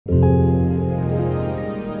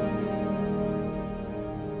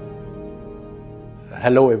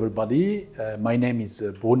Hello everybody, my name is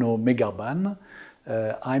Bruno Megarbane.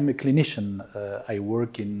 I'm a clinician. I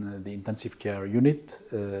work in the intensive care unit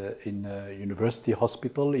in a university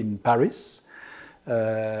hospital in Paris.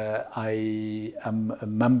 I am a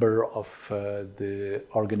member of the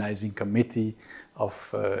organizing committee of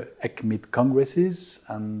ECCMID congresses,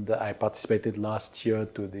 and I participated last year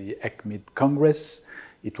to the ESCCMID Congress.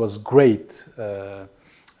 It was great.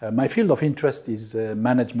 My field of interest is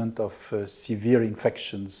management of severe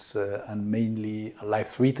infections and mainly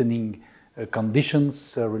life-threatening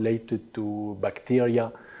conditions related to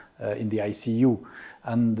bacteria in the ICU.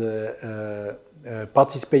 And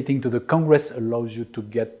participating to the Congress allows you to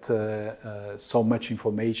get so much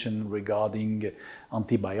information regarding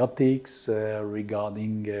antibiotics,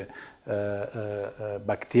 regarding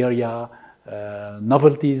bacteria,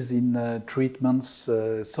 novelties in treatments.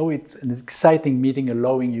 So it's an exciting meeting,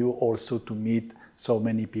 allowing you also to meet so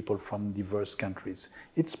many people from diverse countries.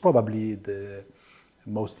 It's probably the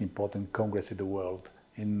most important congress in the world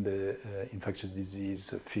in the infectious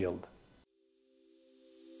disease field.